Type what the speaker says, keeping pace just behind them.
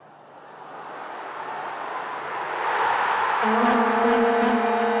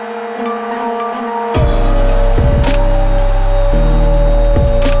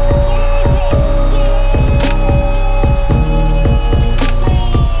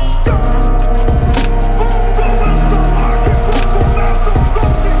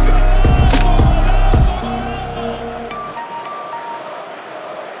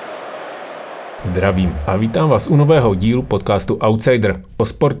Zdravím a vítám vás u nového dílu podcastu Outsider o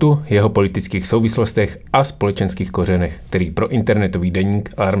sportu, jeho politických souvislostech a společenských kořenech, který pro internetový deník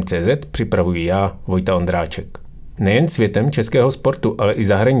Alarm.cz připravuji já, Vojta Ondráček. Nejen světem českého sportu, ale i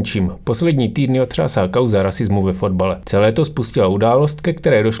zahraničím poslední týdny otřásá kauza rasismu ve fotbale. Celé to spustila událost, ke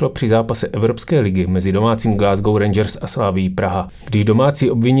které došlo při zápase Evropské ligy mezi domácím Glasgow Rangers a Slavií Praha. Když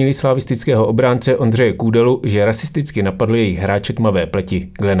domácí obvinili slavistického obránce Ondřeje Kůdelu, že rasisticky napadl jejich hráče tmavé pleti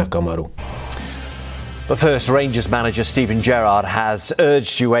Glena Kamaru. But first, Rangers manager Steven Gerrard has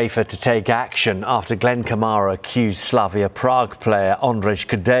urged UEFA to take action after Glenn Kamara accused Slavia Prague player Ondřej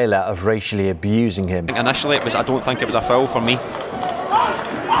Kudela of racially abusing him. Initially, I don't think it was a foul for me.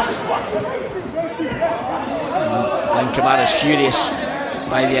 Glenn Kamara is furious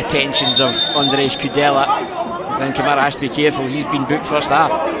by the attentions of Ondřej Kudela. Glenn Kamara has to be careful. He's been booked first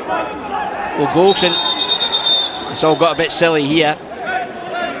half. Well, Golson, it's all got a bit silly here.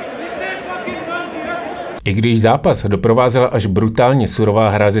 I když zápas doprovázela až brutálně surová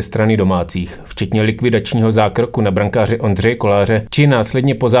hra ze strany domácích, včetně likvidačního zákroku na brankáře Ondřeje Koláře, či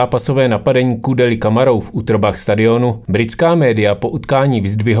následně pozápasové napadení Kudely Kamarou v útrobách stadionu, britská média po utkání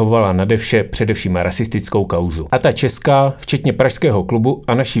vyzdvihovala nade vše především rasistickou kauzu. A ta česká, včetně pražského klubu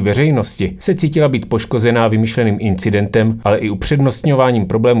a naší veřejnosti, se cítila být poškozená vymyšleným incidentem, ale i upřednostňováním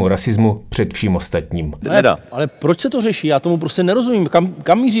problému rasismu před vším ostatním. Ale proč se to řeší? Já tomu prostě nerozumím.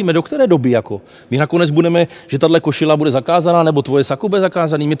 Kam míříme? Do které doby jako? My nakonec budeme, že tahle košila bude zakázaná, nebo tvoje sako bude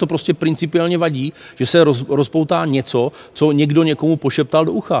zakázaný. Mě to prostě principiálně vadí, že se rozpoutá něco, co někdo někomu pošeptal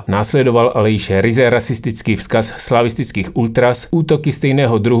do ucha. Následoval ale již ryze rasistický vzkaz slavistických ultras, útoky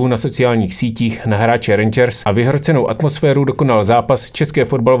stejného druhu na sociálních sítích na hráče Rangers a vyhrocenou atmosféru dokonal zápas české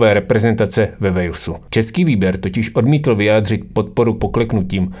fotbalové reprezentace ve Walesu. Český výběr totiž odmítl vyjádřit podporu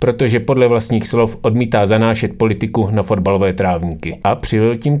pokleknutím, protože podle vlastních slov odmítá zanášet politiku na fotbalové trávníky. A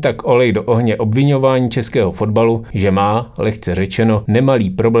přilil tím tak olej do ohně obviňování českého fotbalu, že má, lehce řečeno, nemalý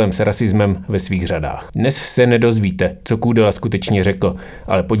problém s rasismem ve svých řadách. Dnes se nedozvíte, co Kůdela skutečně řekl,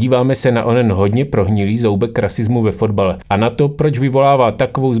 ale podíváme se na onen hodně prohnilý zoubek rasismu ve fotbale a na to, proč vyvolává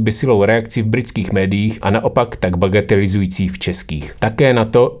takovou zběsilou reakci v britských médiích a naopak tak bagatelizující v českých. Také na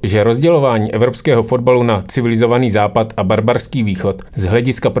to, že rozdělování evropského fotbalu na civilizovaný západ a barbarský východ z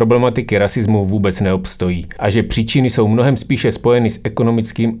hlediska problematiky rasismu vůbec neobstojí a že příčiny jsou mnohem spíše spojeny s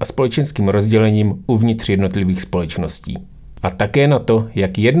ekonomickým a společenským rozdělením uvnitř jednotlivých společností. A také na to,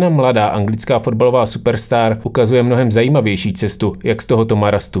 jak jedna mladá anglická fotbalová superstar ukazuje mnohem zajímavější cestu, jak z tohoto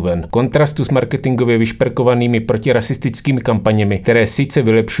marastu ven. Kontrastu s marketingově vyšperkovanými protirasistickými kampaněmi, které sice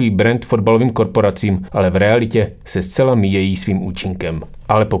vylepšují brand fotbalovým korporacím, ale v realitě se zcela míjejí svým účinkem.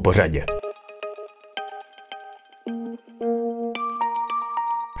 Ale po pořadě.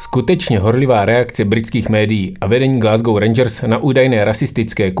 Skutečně horlivá reakce britských médií a vedení Glasgow Rangers na údajné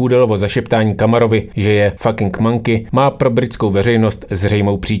rasistické Kůdelovo zašeptání Kamarovi, že je fucking monkey, má pro britskou veřejnost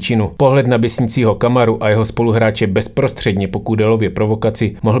zřejmou příčinu. Pohled na běsnícího Kamaru a jeho spoluhráče bezprostředně po Kůdelově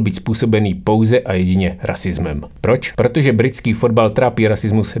provokaci mohl být způsobený pouze a jedině rasismem. Proč? Protože britský fotbal trápí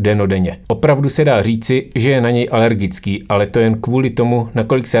rasismus dennodenně. Opravdu se dá říci, že je na něj alergický, ale to jen kvůli tomu,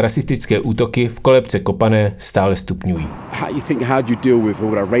 nakolik se rasistické útoky v kolébce kopané stále stupňují.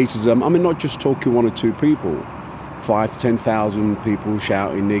 Racism. I mean, not just talking one or two people. 5,000 to 10,000 people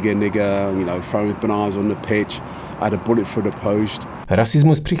shouting nigger, throwing bananas on the pitch. I had a bullet through the post.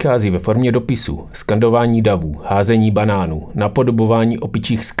 Rasismus přichází ve formě dopisů, skandování davů, házení banánů, napodobování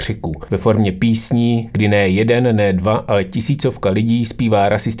opičích skřiků, ve formě písní, kdy ne jeden, ne dva, ale tisícovka lidí zpívá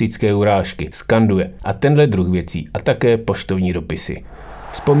rasistické urážky, skanduje a tenhle druh věcí a také poštovní dopisy.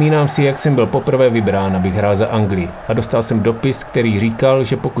 Vzpomínám si, jak jsem byl poprvé vybrán, abych hrál za Anglii a dostal jsem dopis, který říkal,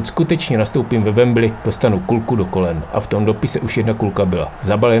 že pokud skutečně nastoupím ve Wembley, dostanu kulku do kolen. A v tom dopise už jedna kulka byla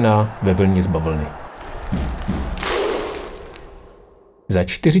zabalená ve vlně z bavlny. Za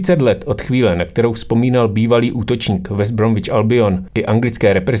 40 let od chvíle, na kterou vzpomínal bývalý útočník West Bromwich Albion i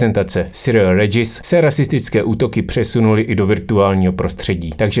anglické reprezentace Cyril Regis, se rasistické útoky přesunuly i do virtuálního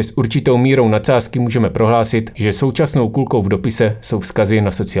prostředí. Takže s určitou mírou nadsázky můžeme prohlásit, že současnou kulkou v dopise jsou vzkazy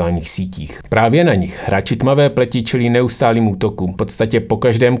na sociálních sítích. Právě na nich hráči tmavé pleti čelí neustálým útokům. V podstatě po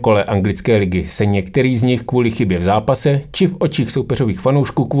každém kole anglické ligy se některý z nich kvůli chybě v zápase či v očích soupeřových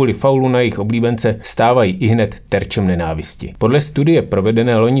fanoušků kvůli faulu na jejich oblíbence stávají ihned terčem nenávisti. Podle studie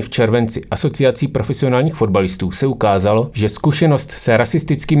provedené loni v červenci Asociací profesionálních fotbalistů se ukázalo, že zkušenost se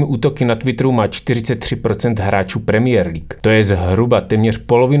rasistickými útoky na Twitteru má 43% hráčů Premier League. To je zhruba téměř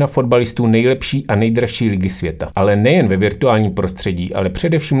polovina fotbalistů nejlepší a nejdražší ligy světa. Ale nejen ve virtuálním prostředí, ale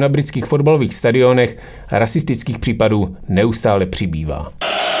především na britských fotbalových stadionech rasistických případů neustále přibývá.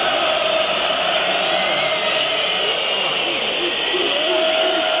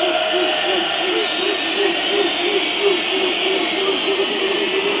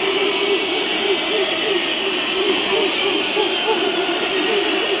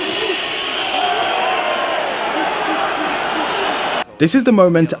 This is the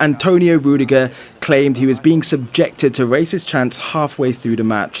moment Antonio Rudiger claimed he was being subjected to racist chants halfway through the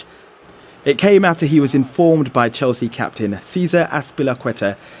match. It came after he was informed by Chelsea captain Cesar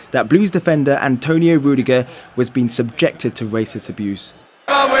Azpilicueta that Blues defender Antonio Rudiger was being subjected to racist abuse.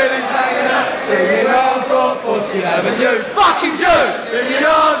 Fucking Jew! Singing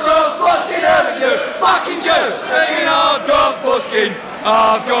on Got Buskin Avenue! Fucking Jew! Singing on Got Buskin!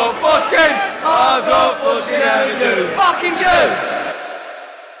 I've got Buskin! I've got Buskin Avenue! Fucking Jew!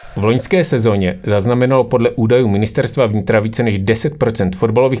 V loňské sezóně zaznamenalo podle údajů ministerstva vnitra více než 10%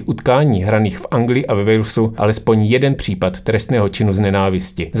 fotbalových utkání hraných v Anglii a ve Walesu alespoň jeden případ trestného činu z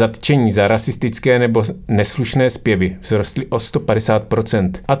nenávisti. Zatčení za rasistické nebo neslušné zpěvy vzrostly o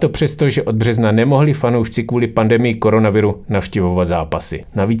 150%. A to přesto, že od března nemohli fanoušci kvůli pandemii koronaviru navštěvovat zápasy.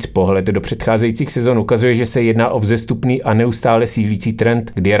 Navíc pohled do předcházejících sezon ukazuje, že se jedná o vzestupný a neustále sílící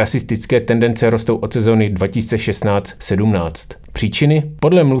trend, kdy rasistické tendence rostou od sezony 2016-17. Příčiny?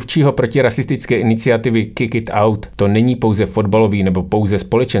 Podle mluvčího protirasistické iniciativy Kick It Out to není pouze fotbalový nebo pouze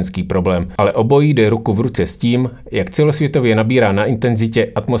společenský problém, ale obojí jde ruku v ruce s tím, jak celosvětově nabírá na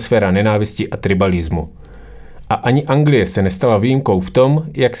intenzitě atmosféra nenávisti a tribalismu. A ani Anglie se nestala výjimkou v tom,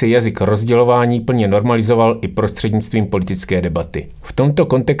 jak se jazyk rozdělování plně normalizoval i prostřednictvím politické debaty. V tomto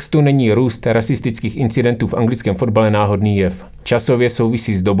kontextu není růst rasistických incidentů v anglickém fotbale náhodný jev. Časově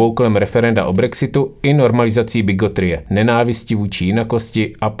souvisí s dobou kolem referenda o Brexitu i normalizací bigotrie, nenávisti vůči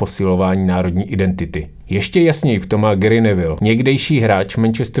jinakosti a posilování národní identity. Ještě jasněji v tom má Gary Neville. Někdejší hráč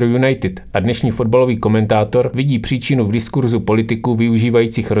Manchester United a dnešní fotbalový komentátor vidí příčinu v diskurzu politiků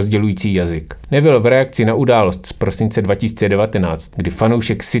využívajících rozdělující jazyk. Neville v reakci na událost z prosince 2019, kdy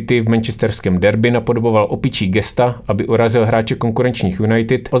fanoušek City v manchesterském derby napodoboval opičí gesta, aby urazil hráče konkurenčních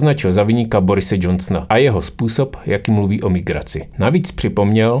United, označil za viníka Borise Johnsona a jeho způsob, jaký mluví o migraci. Navíc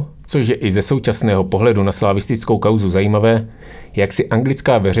připomněl, což je i ze současného pohledu na slavistickou kauzu zajímavé, jak si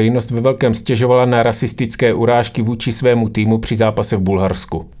anglická veřejnost ve velkém stěžovala na rasistické urážky vůči svému týmu při zápase v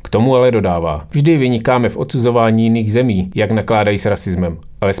Bulharsku. K tomu ale dodává, vždy vynikáme v odsuzování jiných zemí, jak nakládají s rasismem,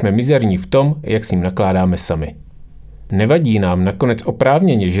 ale jsme mizerní v tom, jak s ním nakládáme sami. Nevadí nám nakonec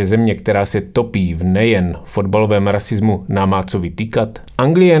oprávněně, že země, která se topí v nejen fotbalovém rasismu, nám má co vytýkat?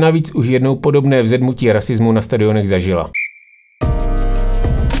 Anglie navíc už jednou podobné vzedmutí rasismu na stadionech zažila.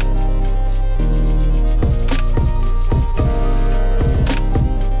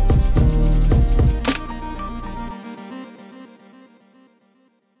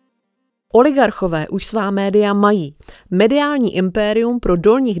 Oligarchové už svá média mají. Mediální impérium pro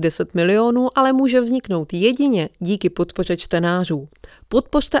dolních 10 milionů ale může vzniknout jedině díky podpoře čtenářů.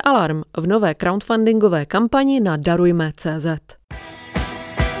 Podpořte Alarm v nové crowdfundingové kampani na darujme.cz.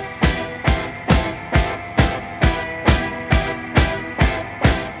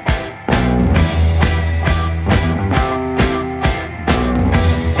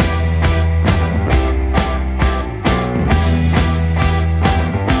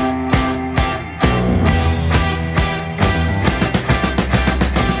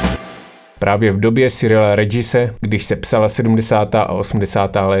 Právě v době Cyrila Regise, když se psala 70. a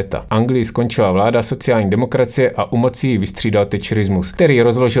 80. léta. Anglii skončila vláda sociální demokracie a u moci ji vystřídal thatcherismus, který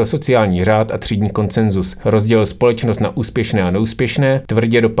rozložil sociální řád a třídní konsenzus. Rozdělil společnost na úspěšné a neúspěšné,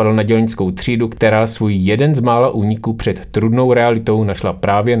 tvrdě dopadl na dělnickou třídu, která svůj jeden z mála úniků před trudnou realitou našla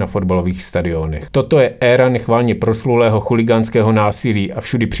právě na fotbalových stadionech. Toto je éra nechvalně proslulého chuligánského násilí a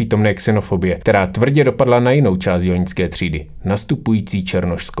všudy přítomné xenofobie, která tvrdě dopadla na jinou část dělnické třídy, nastupující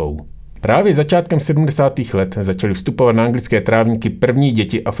černošskou. Právě začátkem 70. let začaly vstupovat na anglické trávníky první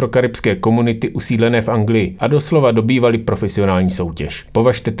děti afrokaribské komunity usídlené v Anglii a doslova dobývaly profesionální soutěž.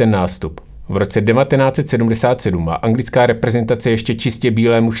 Považte ten nástup. V roce 1977 má anglická reprezentace ještě čistě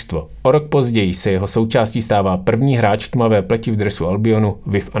bílé mužstvo. O rok později se jeho součástí stává první hráč tmavé pleti v dresu Albionu,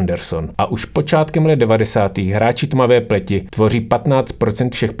 Viv Anderson. A už počátkem let 90. hráči tmavé pleti tvoří 15%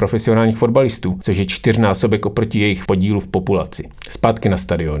 všech profesionálních fotbalistů, což je 4násobek oproti jejich podílu v populaci. Zpátky na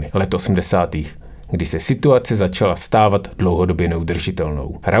stadiony. Let 80. kdy se situace začala stávat dlouhodobě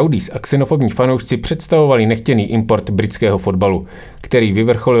neudržitelnou. Rowdies a xenofobní fanoušci představovali nechtěný import britského fotbalu, který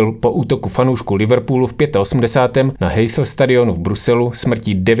vyvrcholil po útoku fanoušků Liverpoolu v 85. na Heysel stadionu v Bruselu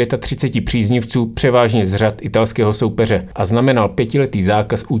smrtí 39 příznivců převážně z řad italského soupeře a znamenal 5letý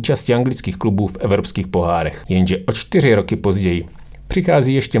zákaz účasti anglických klubů v evropských pohárech. Jenže o 4 roky později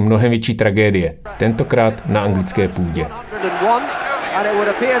přichází ještě mnohem větší tragédie, tentokrát na anglické půdě.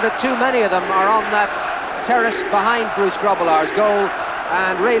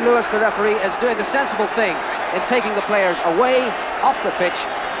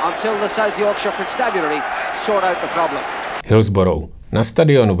 Hillsborough. Na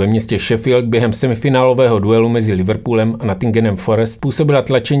stadionu ve městě Sheffield během semifinálového duelu mezi Liverpoolem a Nottinghamem Forest působila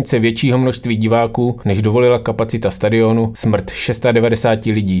tlačenice většího množství diváků, než dovolila kapacita stadionu, smrt 690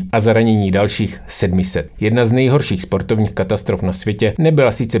 lidí a zranění dalších 700. Jedna z nejhorších sportovních katastrof na světě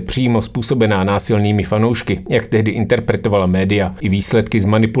nebyla sice přímo způsobená násilnými fanoušky, jak tehdy interpretovala média i výsledky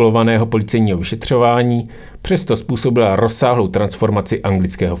zmanipulovaného policejního vyšetřování, přesto způsobila rozsáhlou transformaci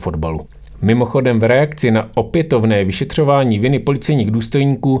anglického fotbalu. Mimochodem v reakci na opětovné vyšetřování viny policejních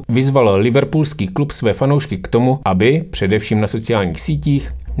důstojníků vyzval liverpoolský klub své fanoušky k tomu, aby, především na sociálních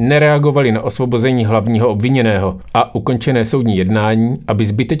sítích, nereagovali na osvobození hlavního obviněného a ukončené soudní jednání, aby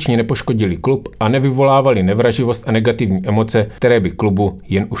zbytečně nepoškodili klub a nevyvolávali nevraživost a negativní emoce, které by klubu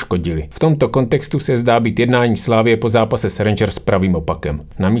jen uškodily. V tomto kontextu se zdá být jednání Slavie po zápase s Rangers pravým opakem.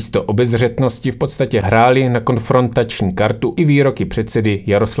 Namísto obezřetnosti v podstatě hráli na konfrontační kartu i výroky předsedy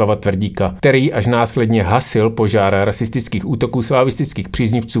Jaroslava Tvrdíka, který až následně hasil požár rasistických útoků slavistických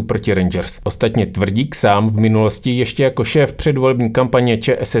příznivců proti Rangers. Ostatně Tvrdík sám v minulosti ještě jako šéf předvolební kampaně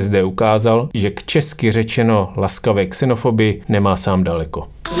ČSSD ukázal, že k česky řečeno laskavé xenofobii nemá sám daleko.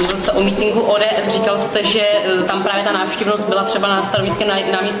 Mluvil jste o mítinku ODS, říkal jste, že tam právě ta návštěvnost byla třeba na Staroměstském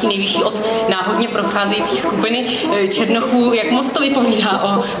náměstí nejvyšší od náhodně procházející skupiny černochů. Jak moc to vypovídá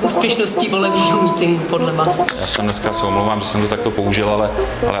o úspěšnosti volebního mítinku podle vás? Já jsem dneska se omlouvám, že jsem to takto použil, ale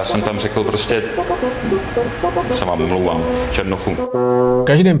já jsem tam řekl prostě, se vám omlouvám, černochů. V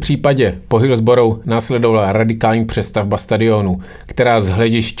každém případě po Hillsborough následovala radikální přestavba stadionu, která z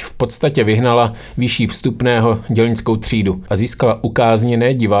hledišť v podstatě vyhnala vyšší vstupného dělnickou třídu a získala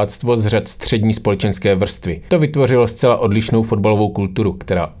ukázněné diváctvo z řad střední společenské vrstvy. To vytvořilo zcela odlišnou fotbalovou kulturu,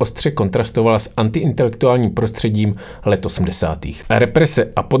 která ostře kontrastovala s antiintelektuálním prostředím let 80. A represe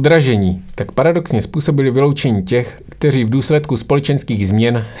a podražení tak paradoxně způsobily vyloučení těch, kteří v důsledku společenských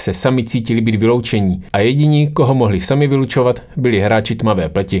změn se sami cítili být vyloučení a jediní, koho mohli sami vylučovat, byli hráči tmavé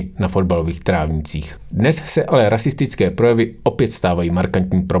pleti na fotbalových trávnicích. Dnes se ale rasistické projevy opět stávají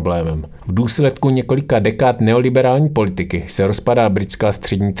markantním problémem. V důsledku několika dekád neoliberální politiky se rozpadá britská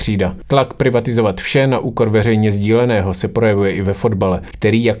střední třída. Tlak privatizovat vše na úkor veřejně sdíleného se projevuje i ve fotbale,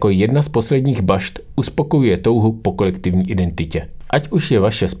 který jako jedna z posledních bašt uspokojuje touhu po kolektivní identitě. Ať už je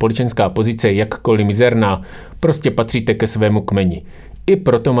vaše společenská pozice jakkoliv mizerná, prostě patříte ke svému kmeni. I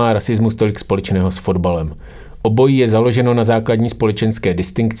proto má rasismus tolik společného s fotbalem. Obojí je založeno na základní společenské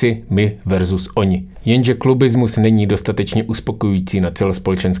distinkci my versus oni. Jenže klubismus není dostatečně uspokojující na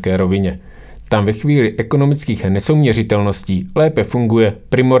celospolečenské rovině. Tam ve chvíli ekonomických nesouměřitelností lépe funguje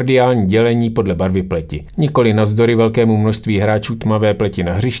primordiální dělení podle barvy pleti. Nikoli navzdory velkému množství hráčů tmavé pleti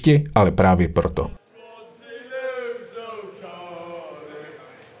na hřišti, ale právě proto.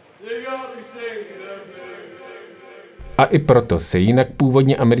 A i proto se jinak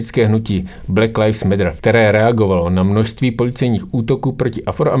původně americké hnutí Black Lives Matter, které reagovalo na množství policejních útoků proti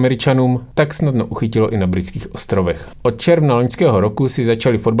Afroameričanům, tak snadno uchytilo i na britských ostrovech. Od června loňského roku si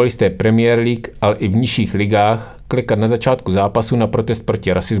začali fotbalisté Premier League, ale i v nižších ligách klekat na začátku zápasu na protest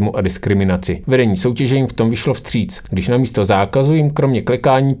proti rasismu a diskriminaci. Vedení soutěže jim v tom vyšlo vstříc, když namísto zákazu jim kromě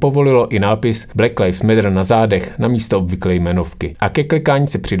klekání povolilo i nápis Black Lives Matter na zádech namísto obvyklé jmenovky. A ke klekání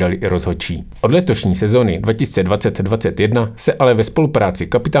se přidali i rozhodčí. Od letošní sezony 2020-2021 se ale ve spolupráci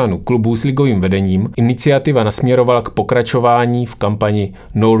kapitánů klubů s ligovým vedením iniciativa nasměrovala k pokračování v kampani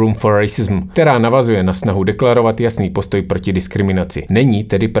No Room for Racism, která navazuje na snahu deklarovat jasný postoj proti diskriminaci. Není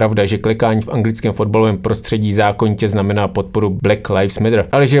tedy pravda, že klekání v anglickém fotbalovém prostředí zákonitě znamená podporu Black Lives Matter,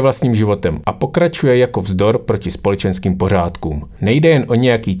 ale že je vlastním životem a pokračuje jako vzdor proti společenským pořádkům. Nejde jen o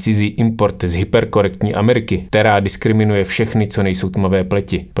nějaký cizí import z hyperkorektní Ameriky, která diskriminuje všechny, co nejsou tmavé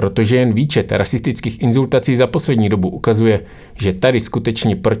pleti, protože jen výčet rasistických insultací za poslední dobu ukazuje, že tady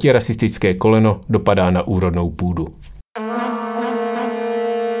skutečně protirasistické koleno dopadá na úrodnou půdu.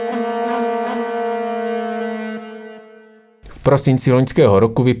 V prosinci loňského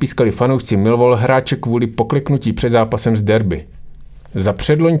roku vypískali fanoušci Millwall hráče kvůli pokleknutí před zápasem z derby. Za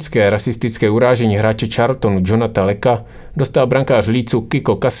předloňské rasistické urážení hráče Charltonu Jonatha Lecka dostal brankář Leedsu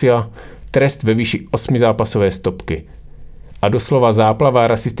Kiko Cassia trest ve výši 8zápasové stopky. A doslova záplava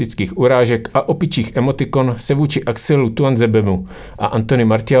rasistických urážek a opičích emotikon se vůči Axelu Tuanzebemu a Anthony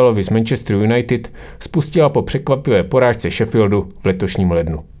Martialovi z Manchester United spustila po překvapivé porážce Sheffieldu v letošním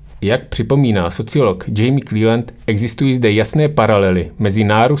lednu. Jak připomíná sociolog Jamie Cleland, existují zde jasné paralely mezi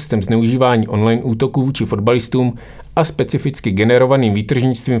nárůstem zneužívání online útoků vůči fotbalistům a specificky generovaným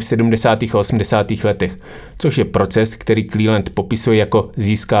výtržnictvím v 70. a 80. letech, což je proces, který Cleland popisuje jako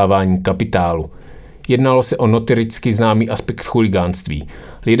získávání kapitálu. Jednalo se o notoricky známý aspekt chuligánství.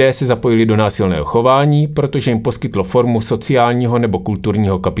 Lidé se zapojili do násilného chování, protože jim poskytlo formu sociálního nebo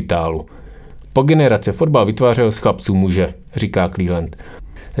kulturního kapitálu. Po generace fotbal vytvářel z chlapců muže, říká Cleland.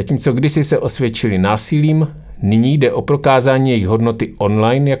 Zatímco kdysi se osvědčili násilím, nyní jde o prokázání jejich hodnoty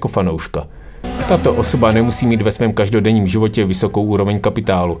online jako fanouška. Tato osoba nemusí mít ve svém každodenním životě vysokou úroveň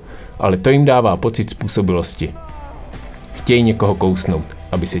kapitálu, ale to jim dává pocit způsobilosti. Chtějí někoho kousnout,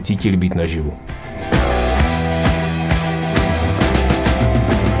 aby se cítili být naživu.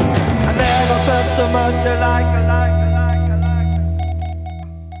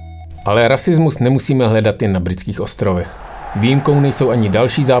 Ale rasismus nemusíme hledat jen na britských ostrovech. Výjimkou nejsou ani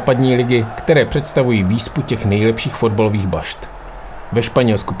další západní ligy, které představují výspu těch nejlepších fotbalových bašt. Ve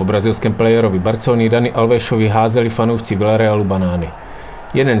Španělsku po brazilském playerovi Barcelony Dani Alvesovi házeli fanoušci Villarealu banány.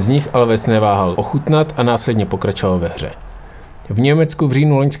 Jeden z nich Alves neváhal ochutnat a následně pokračoval ve hře. V Německu v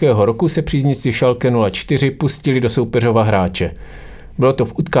říjnu loňského roku se příznivci Schalke 04 pustili do soupeřova hráče. Bylo to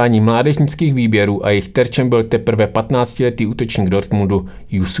v utkání mládežnických výběrů a jejich terčem byl teprve 15letý útočník Dortmundu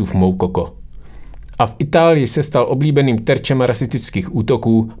Yusuf Moukoko. A v Itálii se stal oblíbeným terčem rasistických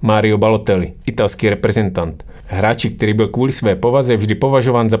útoků Mario Balotelli, italský reprezentant. Hráči, který byl kvůli své povaze vždy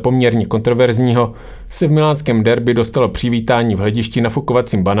považován za poměrně kontroverzního, se v milánském derby dostalo přivítání v hledišti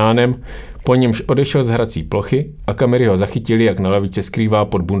nafukovacím banánem, po němž odešel z hrací plochy a kamery ho zachytili, jak na lavice skrývá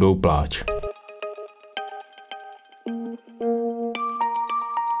pod bundou pláč.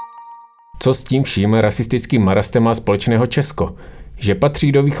 Co s tím vším rasistickým marastem má společného Česko? Že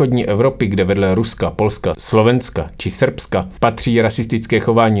patří do východní Evropy, kde vedle Ruska, Polska, Slovenska či Srbska patří rasistické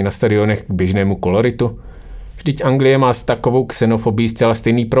chování na stadionech k běžnému koloritu? Vždyť Anglie má s takovou xenofobií zcela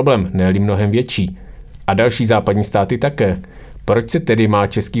stejný problém, ne-li mnohem větší. A další západní státy také. Proč se tedy má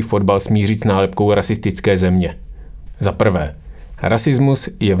český fotbal smířit s nálepkou rasistické země? Za prvé, rasismus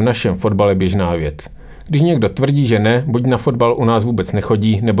je v našem fotbale běžná věc. Když někdo tvrdí, že ne, buď na fotbal u nás vůbec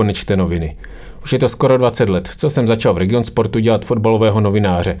nechodí, nebo nečte noviny. Už je to skoro 20 let, co jsem začal v Region Sportu dělat fotbalového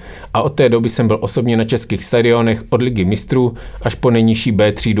novináře a od té doby jsem byl osobně na českých stadionech od Ligy mistrů až po nejnižší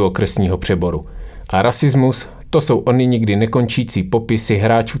B třídu okresního přeboru. A rasismus, to jsou ony nikdy nekončící popisy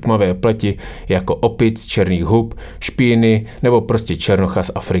hráčů tmavé pleti jako opic, černých hub, špíny nebo prostě černocha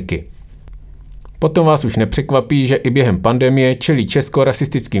z Afriky. Potom vás už nepřekvapí, že i během pandemie čelí Česko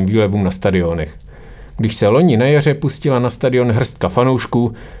rasistickým výlevům na stadionech. Když se loni na jaře pustila na stadion hrstka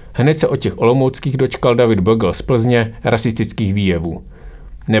fanoušků, hned se od těch olomouckých dočkal David Bögl z Plzně rasistických výjevů.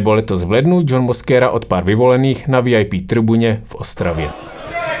 Nebo letos v lednu John Mosquera od pár vyvolených na VIP tribuně v Ostravě.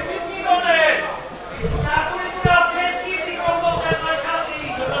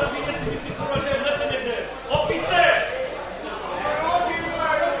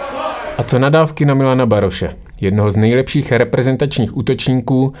 A co nadávky na Milana Baroše, jednoho z nejlepších reprezentačních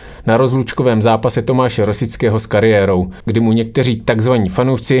útočníků na rozlučkovém zápase Tomáše Rosického s kariérou, kdy mu někteří takzvaní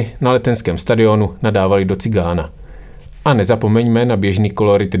fanoušci na Letenském stadionu nadávali do cigána. A nezapomeňme na běžný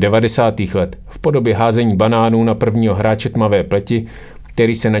kolorit 90. let v podobě házení banánů na prvního hráče tmavé pleti,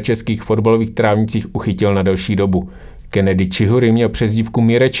 který se na českých fotbalových trávnicích uchytil na delší dobu. Kennedy Čihury měl přezdívku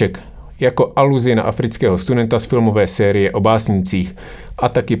Mireček, jako aluzi na afrického studenta z filmové série o básnících a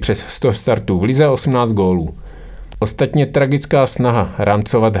taky přes 100 startů v lize 18 gólů. Ostatně tragická snaha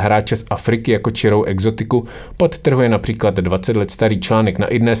rámcovat hráče z Afriky jako čirou exotiku podtrhuje například 20 let starý článek na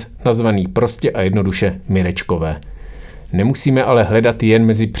iDnes nazvaný prostě a jednoduše Mirečkové. Nemusíme ale hledat jen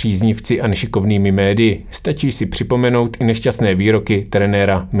mezi příznivci a nešikovnými médii, stačí si připomenout i nešťastné výroky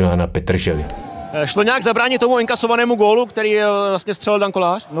trenéra Milana Petržely. Šlo nějak zabránit tomu inkasovanému gólu, který vlastně vstřelil Dan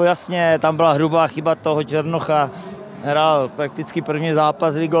Kolář? No jasně, tam byla hrubá chyba toho Černocha. Hrál prakticky první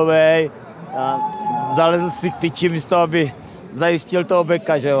zápas ligovej a zalezl si k tyči místo, aby zajistil toho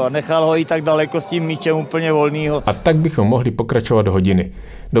beka, že jo, a nechal ho jít tak daleko s tím míčem úplně volnýho. A tak bychom mohli pokračovat hodiny.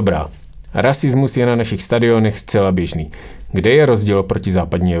 Dobrá, rasismus je na našich stadionech zcela běžný. Kde je rozdíl oproti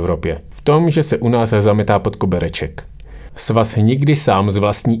západní Evropě? V tom, že se u nás zametá pod kobereček. Svaz nikdy sám z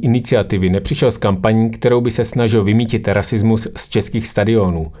vlastní iniciativy nepřišel s kampaní, kterou by se snažil vymýtit rasismus z českých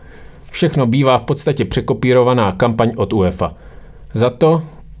stadionů. Všechno bývá v podstatě překopírovaná kampaň od UEFA. Za to,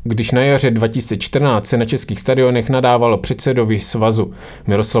 Když na jaře 2014 se na českých stadionech nadávalo předsedovi svazu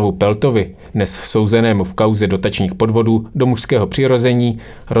Miroslavu Peltovi, dnes souzenému v kauze dotačních podvodů do mužského přirození,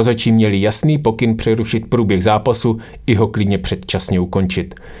 rozhodčí měli jasný pokyn přerušit průběh zápasu i ho klidně předčasně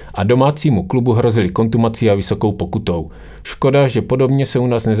ukončit. A domácímu klubu hrozili kontumací a vysokou pokutou. Škoda, že podobně se u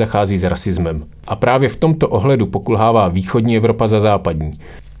nás nezachází s rasismem. A právě v tomto ohledu pokulhává východní Evropa za západní.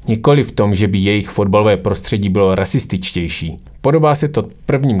 Nikoli v tom, že by jejich fotbalové prostředí bylo rasističtější. Podobá se to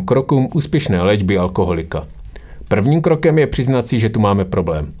prvním krokům úspěšné léčby alkoholika. Prvním krokem je přiznat si, že tu máme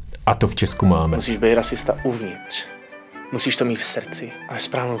problém. A to v Česku máme. Musíš být rasista uvnitř. Musíš to mít v srdci. A v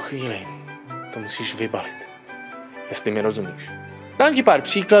správnou chvíli to musíš vybalit. Jestli mi rozumíš. Dám ti pár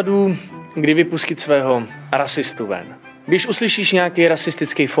příkladů, kdy vypustit svého rasistu ven. Když uslyšíš nějaký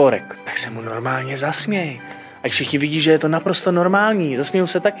rasistický fórek, tak se mu normálně zasměj. Ať všichni vidí, že je to naprosto normální, zasmějou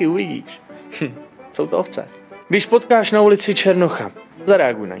se taky, uvidíš. Jsou to ovce. Když potkáš na ulici Černocha,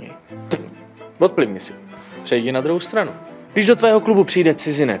 zareaguj na něj. Odplivni si. Přejdi na druhou stranu. Když do tvého klubu přijde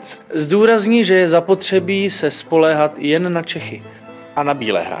cizinec, zdůrazni, že je zapotřebí se spoléhat jen na Čechy a na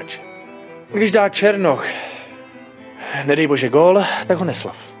bílé hráče. Když dá Černoch, nedej bože gól, tak ho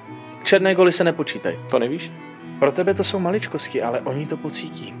neslav. Černé góly se nepočítají, to nevíš? Pro tebe to jsou maličkosti, ale oni to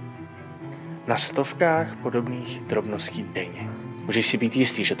pocítí. Na stovkách podobných drobností denně. Můžeš si být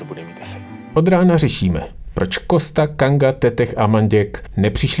jistý, že to bude mít efekt. Od rána řešíme, proč Kosta, Kanga, Tetech a Manděk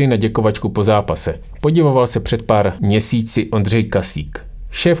nepřišli na děkovačku po zápase. Podivoval se před pár měsíci Ondřej Kasík.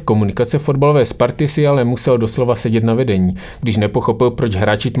 Šéf komunikace fotbalové Sparty si ale musel doslova sedět na vedení, když nepochopil, proč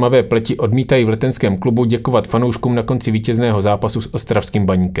hráči tmavé pleti odmítají v letenském klubu děkovat fanouškům na konci vítězného zápasu s ostravským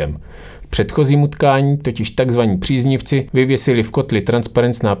Baníkem. V předchozím utkání totiž takzvaní příznivci vyvěsili v kotli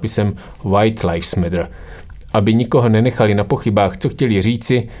transparent s nápisem White Lives Matter. Aby nikoho nenechali na pochybách, co chtěli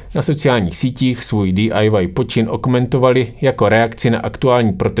říci, na sociálních sítích svůj DIY počin okomentovali jako reakci na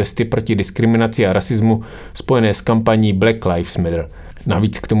aktuální protesty proti diskriminaci a rasismu spojené s kampaní Black Lives Matter.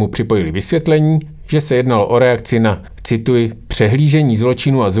 Navíc k tomu připojili vysvětlení, že se jednalo o reakci na, cituji, přehlížení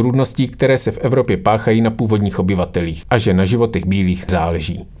zločinů a zrůdností, které se v Evropě páchají na původních obyvatelích a že na životech bílých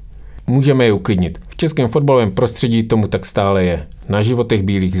záleží. Můžeme je uklidnit. V českém fotbalovém prostředí tomu tak stále je. Na životech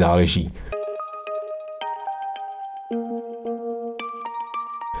bílých záleží.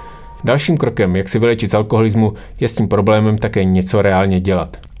 Dalším krokem, jak si vylečit z alkoholismu, je s tím problémem také něco reálně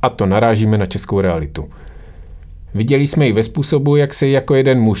dělat. A to narážíme na českou realitu. Viděli jsme ji ve způsobu, jak se jako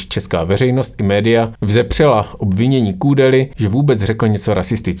jeden muž česká veřejnost i média vzepřela obvinění Kůdely, že vůbec řekl něco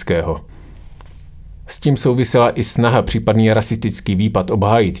rasistického. S tím souvisela i snaha případný rasistický výpad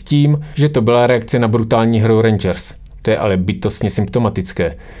obhájit tím, že to byla reakce na brutální hru Rangers. To je ale bytostně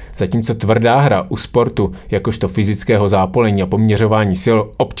symptomatické. Zatímco tvrdá hra u sportu, jakožto fyzického zápolení a poměřování sil,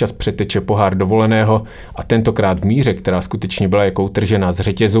 občas přeteče pohár dovoleného a tentokrát v míře, která skutečně byla jako utržená z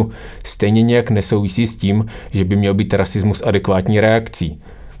řetězu, stejně nějak nesouvisí s tím, že by měl být rasismus adekvátní reakcí.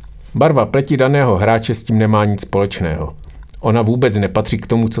 Barva pleti daného hráče s tím nemá nic společného. Ona vůbec nepatří k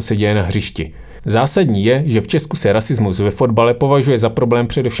tomu, co se děje na hřišti. Zásadní je, že v Česku se rasismus ve fotbale považuje za problém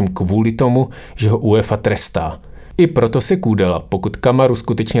především kvůli tomu, že ho UEFA trestá. I proto se Kůdela, pokud Kamaru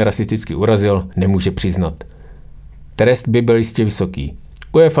skutečně rasisticky urazil, nemůže přiznat. Trest by byl jistě vysoký.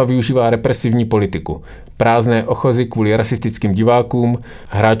 UEFA využívá represivní politiku. Prázdné ochozy kvůli rasistickým divákům,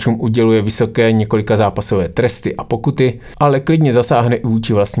 hráčům uděluje vysoké několikazápasové tresty a pokuty, ale klidně zasáhne i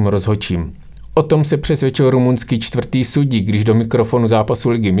vůči vlastním rozhodčím. O tom se přesvědčil rumunský čtvrtý sudí, když do mikrofonu zápasu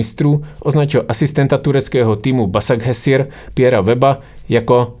Ligy mistrů označil asistenta tureckého týmu Başakşehir Pierra Weba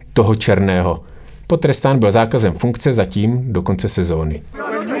jako toho černého. Potrestán byl zákazem funkce zatím do konce sezóny.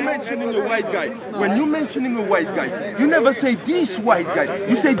 When you mentioning a white guy, you never say this white guy.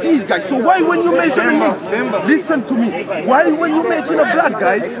 You say these guys. So why when you mention me, listen to me. Why when you mention a black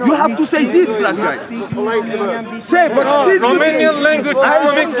guy, you have to say this black guy? Say, but Romanian language is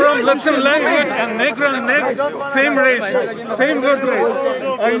coming from Latin language and Negro same race, same word race.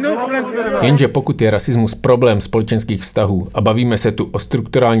 I know French very well. Jenže pokud je rasismus problém společenských vztahů a bavíme se tu o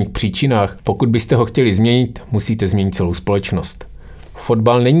strukturálních příčinách, pokud byste ho chtěli změnit, musíte změnit celou společnost.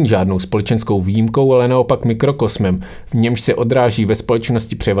 Fotbal není žádnou společenskou výjimkou, ale naopak mikrokosmem, v němž se odráží ve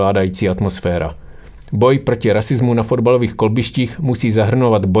společnosti převládající atmosféra. Boj proti rasismu na fotbalových kolbištích musí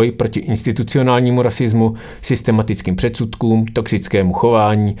zahrnovat boj proti institucionálnímu rasismu, systematickým předsudkům, toxickému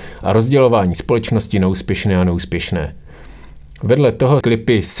chování a rozdělování společnosti na úspěšné a neúspěšné. Vedle toho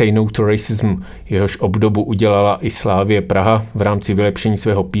klipy Say No to Racism, jehož obdobu udělala i Slavie Praha v rámci vylepšení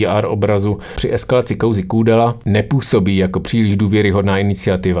svého PR obrazu při eskalaci kauzy Kůdela, nepůsobí jako příliš důvěryhodná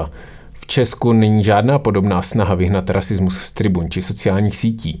iniciativa. V Česku není žádná podobná snaha vyhnat rasismus z tribun či sociálních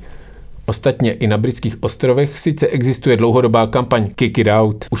sítí. Ostatně i na britských ostrovech sice existuje dlouhodobá kampaň Kick It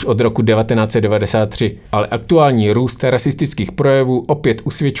Out už od roku 1993, ale aktuální růst rasistických projevů opět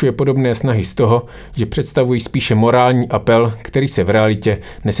usvědčuje podobné snahy z toho, že představují spíše morální apel, který se v realitě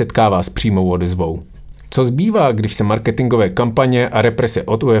nesetkává s přímou odezvou. Co zbývá, když se marketingové kampaně a represe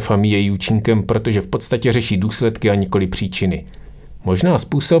od UEFA míjejí účinkem, protože v podstatě řeší důsledky a nikoli příčiny? Možná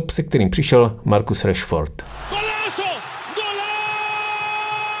způsob, se kterým přišel Marcus Rashford.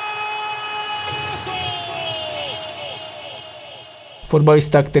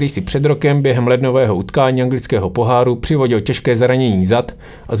 Fotbalista, který si před rokem během lednového utkání anglického poháru přivodil těžké zranění zad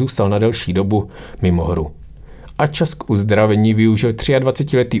a zůstal na delší dobu mimo hru. A čas k uzdravení využil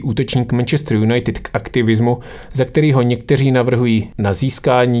 23letý útočník Manchester United k aktivismu, za který ho někteří navrhují na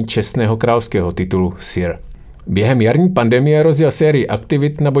získání čestného královského titulu Sir. Během jarní pandemie rozjel sérii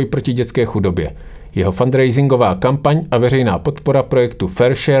aktivit na boj proti dětské chudobě. Jeho fundraisingová kampaň a veřejná podpora projektu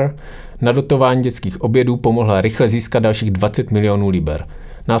Fair Share na dotování dětských obědů pomohla rychle získat dalších 20 milionů liber.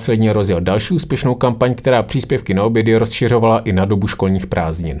 Následně rozjel další úspěšnou kampaň, která příspěvky na obědy rozšiřovala i na dobu školních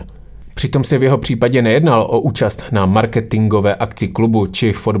prázdnin. Přitom se v jeho případě nejednalo o účast na marketingové akci klubu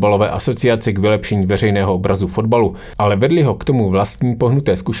či fotbalové asociace k vylepšení veřejného obrazu fotbalu, ale vedli ho k tomu vlastní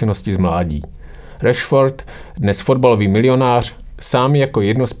pohnuté zkušenosti z mládí. Rashford, dnes fotbalový milionář, sám jako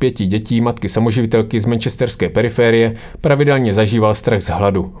jedno z 5 dětí matky samoživitelky z manchesterské periferie pravidelně zažíval strach z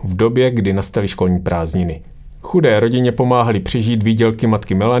hladu v době, kdy nastaly školní prázdniny. Chudé rodině pomáhali přežít výdělky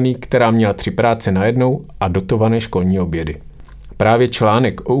matky Melanie, která měla 3 práce najednou a dotované školní obědy. Právě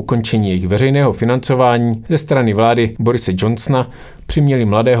článek o ukončení jejich veřejného financování ze strany vlády Borise Johnsona přiměli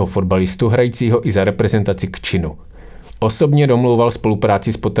mladého fotbalistu hrajícího i za reprezentaci k činu. Osobně domlouval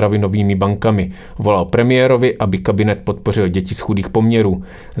spolupráci s potravinovými bankami, volal premiérovi, aby kabinet podpořil děti z chudých poměrů,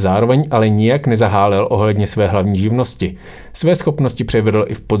 zároveň ale nijak nezahálel ohledně své hlavní živnosti. Své schopnosti převedl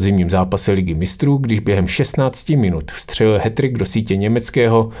i v podzimním zápase Ligy mistrů, když během 16 minut vstřelil hat-trick do sítě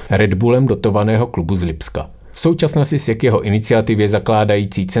německého Red Bullem dotovaného klubu z Lipska. V současnosti se k jeho iniciativě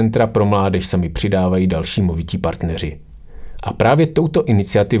zakládající Centra pro mládež sami přidávají další movití partneři. A právě touto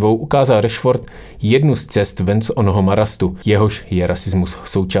iniciativou ukázal Rashford jednu z cest ven z onoho marastu, jehož je rasismus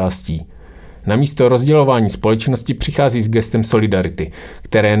součástí. Namísto rozdělování společnosti přichází s gestem solidarity,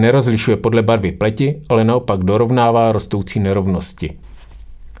 které nerozlišuje podle barvy pleti, ale naopak dorovnává rostoucí nerovnosti.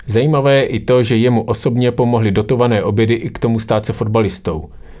 Zajímavé je i to, že jemu osobně pomohly dotované obědy i k tomu stát se fotbalistou.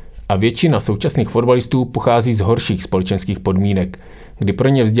 A většina současných fotbalistů pochází z horších společenských podmínek, kdy pro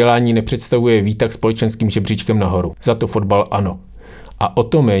ně vzdělání nepředstavuje výtah společenským žebříčkem nahoru. Za to fotbal ano. A o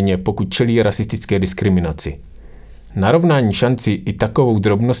to méně, pokud čelí rasistické diskriminaci. Narovnání šancí i takovou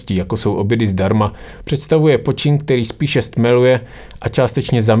drobností, jako jsou obědy zdarma, představuje počin, který spíše stmeluje a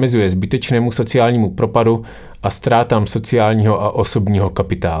částečně zamezuje zbytečnému sociálnímu propadu a ztrátám sociálního a osobního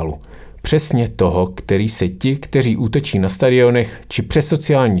kapitálu. Přesně toho, který se ti, kteří útočí na stadionech či přes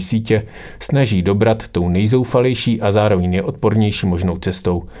sociální sítě, snaží dobrat tou nejzoufalejší a zároveň nejodpornější možnou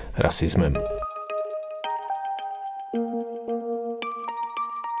cestou rasismem.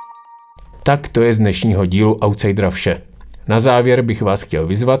 Tak to je z dnešního dílu Outsidera vše. Na závěr bych vás chtěl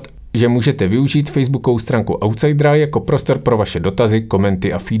vyzvat, že můžete využít facebookovou stránku Outsidera jako prostor pro vaše dotazy,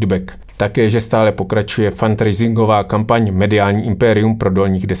 komenty a feedback. Také, že stále pokračuje fundraisingová kampaň Mediální impérium pro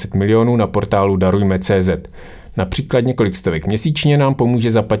dolních 10 milionů na portálu darujme.cz. Například několik stovek měsíčně nám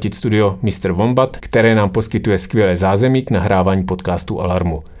pomůže zaplatit studio Mr. Wombat, které nám poskytuje skvělé zázemí k nahrávání podcastu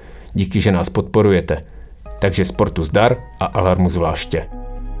Alarmu. Díky, že nás podporujete. Takže sportu zdar a Alarmu zvláště.